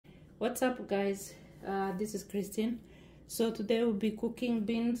What's up, guys? This is Christine. So today we'll be cooking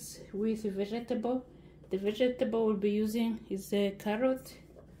beans with vegetable. The vegetable we'll be using is a carrot,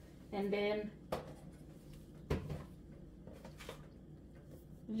 and then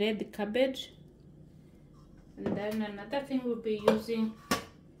red cabbage, and then another thing we'll be using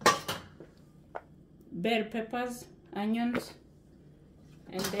bell peppers, onions,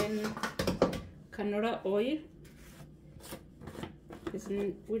 and then canola oil,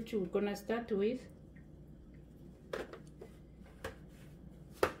 which we're gonna start with.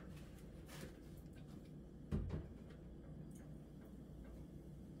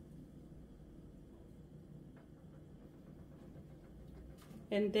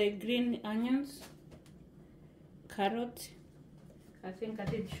 And the green onions, carrot, I think I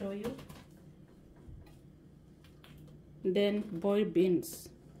did show you. Then boiled beans.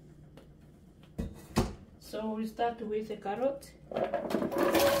 So we start with the carrot.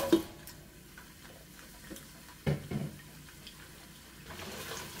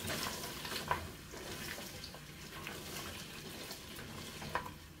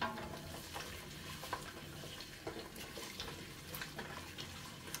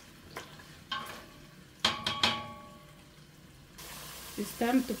 It's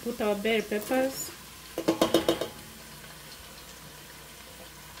time to put our bell peppers.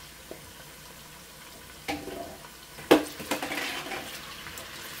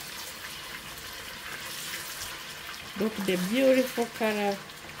 Look at the beautiful color.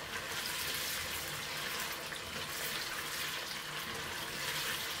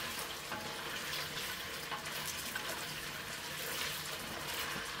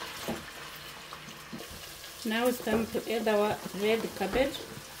 Now it's time to add our red cabbage,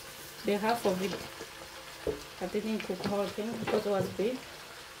 the half of it. I didn't cook the whole thing because it was big.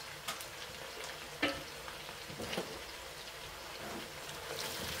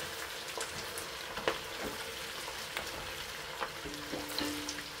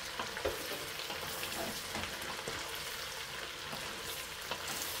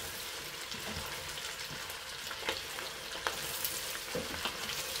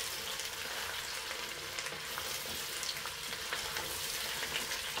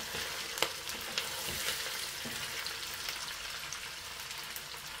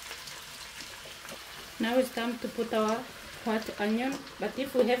 Now it's time to put our white onion, but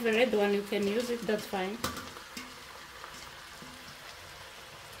if we have a red one, you can use it, that's fine.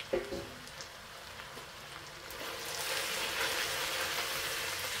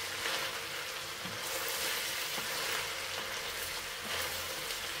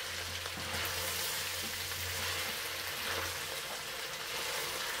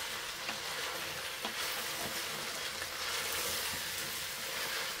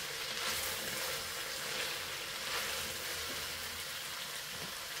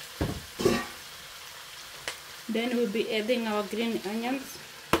 Then we'll be adding our green onions.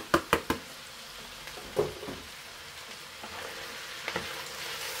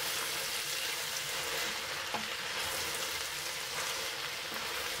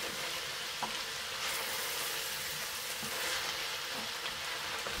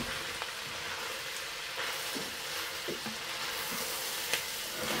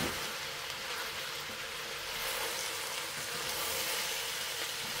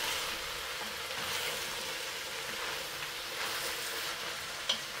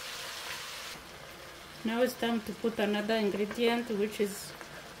 Now it's time to put another ingredient, which is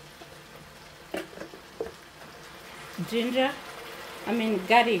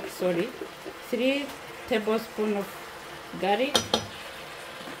garlic, sorry. 3 tablespoons of garlic.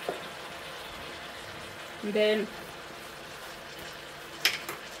 Then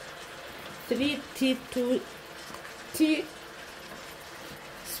 3 teaspoons,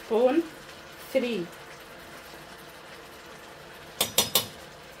 3.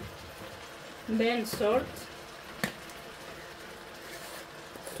 Then salt,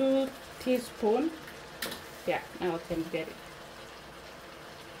 2 teaspoons. Yeah, now I can get it.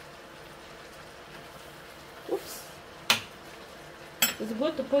 Oops. It's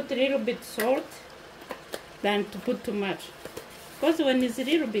good to put a little bit salt than to put too much. Because when it's a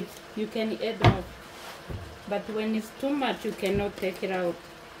little bit, you can add more. But when it's too much, you cannot take it out.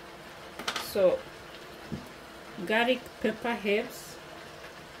 So, garlic, pepper, herbs.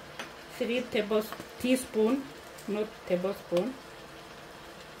 3 teaspoons, not tablespoon.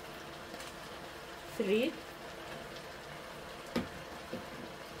 3.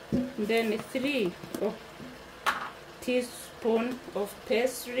 Then 3 teaspoons of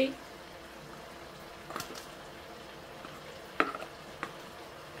parsley.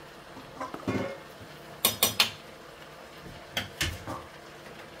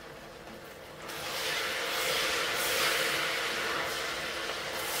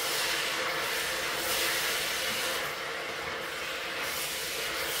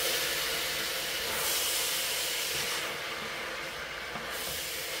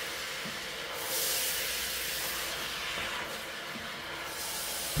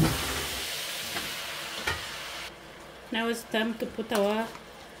 Now it's time to put our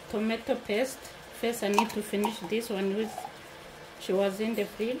tomato paste. First I need to finish this one which was in the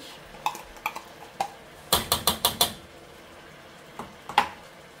fridge.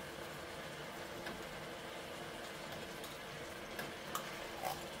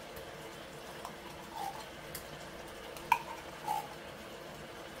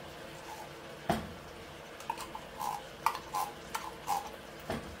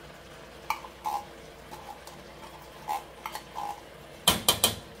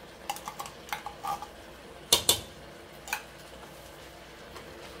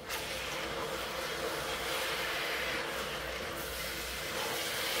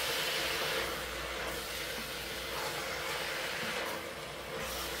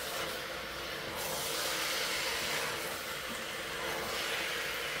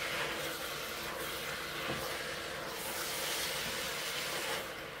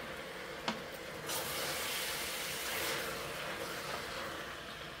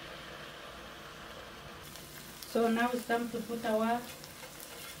 So now it's time to put our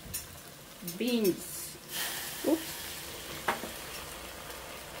beans. Oops.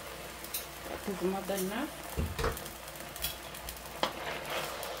 That is more than enough.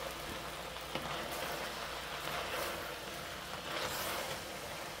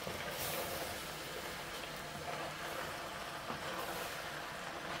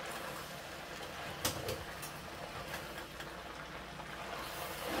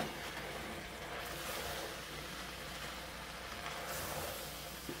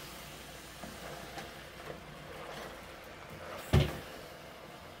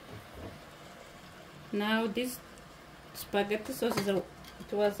 Now this spaghetti sauce it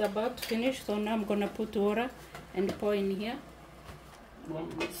was about finished, so now I'm gonna put water and pour in here.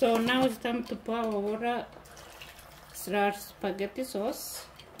 So now it's time to pour our water / spaghetti sauce.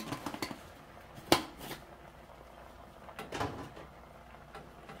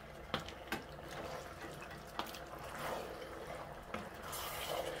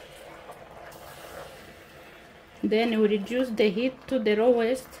 Then we reduce the heat to the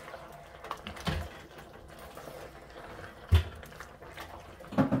lowest.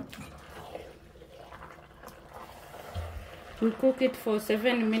 We cook it for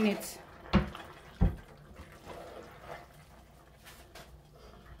 7 minutes.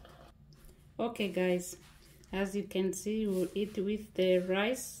 Okay guys, as you can see, we'll eat with the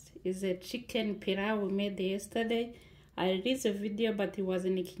rice. Is a chicken pilau we made yesterday. I released a video but it was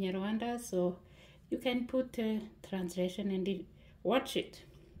in Kinyarwanda, so you can put a translation and watch it.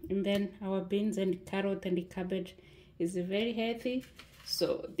 And then our beans and carrot and cabbage is very healthy.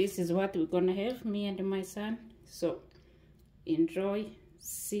 So this is what we're gonna have, me and my son. So enjoy.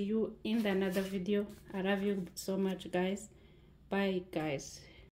 See you in another video. I love you so much guys. Bye guys.